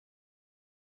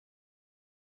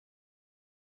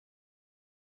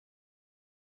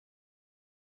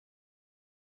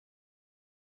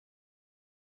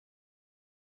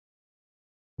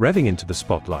Revving into the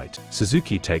spotlight,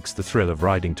 Suzuki takes the thrill of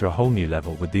riding to a whole new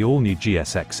level with the all-new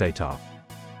GSX-8R.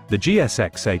 The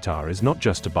GSX-8R is not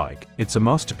just a bike, it's a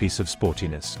masterpiece of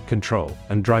sportiness, control,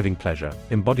 and driving pleasure,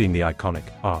 embodying the iconic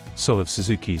soul of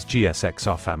Suzuki's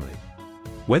GSX-R family.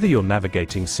 Whether you're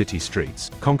navigating city streets,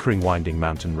 conquering winding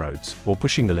mountain roads, or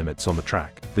pushing the limits on the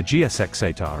track, the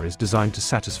GSX-8R is designed to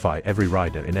satisfy every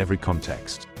rider in every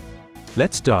context.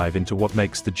 Let's dive into what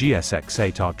makes the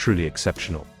GSX-8R truly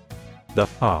exceptional. The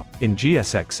R in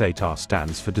GSX-8R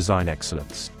stands for design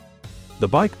excellence. The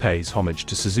bike pays homage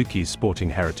to Suzuki's sporting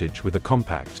heritage with a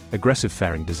compact, aggressive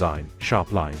fairing design,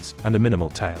 sharp lines, and a minimal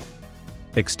tail.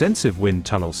 Extensive wind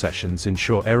tunnel sessions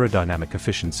ensure aerodynamic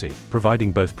efficiency,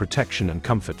 providing both protection and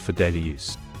comfort for daily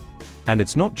use. And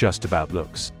it's not just about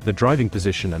looks, the driving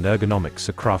position and ergonomics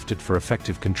are crafted for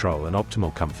effective control and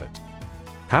optimal comfort.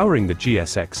 Powering the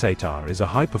GSX-8R is a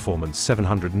high-performance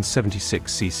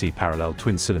 776cc parallel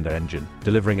twin-cylinder engine,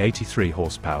 delivering 83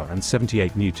 horsepower and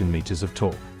 78 Nm of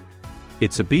torque.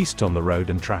 It's a beast on the road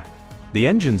and track. The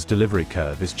engine's delivery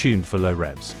curve is tuned for low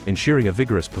revs, ensuring a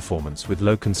vigorous performance with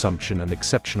low consumption and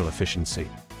exceptional efficiency.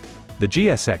 The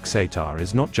GSX-8R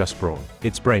is not just brawn,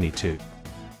 it's brainy too.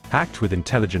 Packed with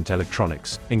intelligent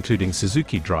electronics, including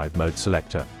Suzuki Drive Mode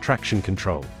Selector, traction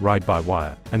control,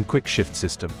 ride-by-wire, and quick shift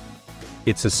system.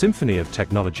 It's a symphony of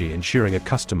technology ensuring a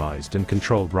customized and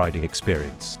controlled riding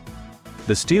experience.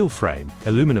 The steel frame,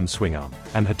 aluminum swing arm,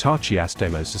 and Hitachi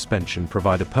Astemo suspension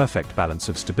provide a perfect balance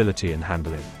of stability and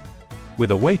handling. With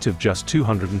a weight of just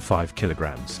 205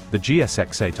 kilograms, the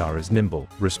GSX-8R is nimble,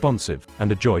 responsive,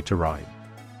 and a joy to ride.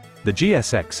 The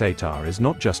GSX-8R is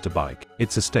not just a bike,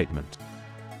 it's a statement.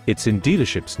 It's in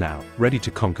dealerships now, ready to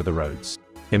conquer the roads.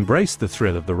 Embrace the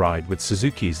thrill of the ride with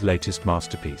Suzuki's latest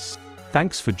masterpiece.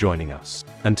 Thanks for joining us.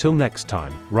 Until next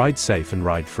time, ride safe and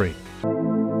ride free.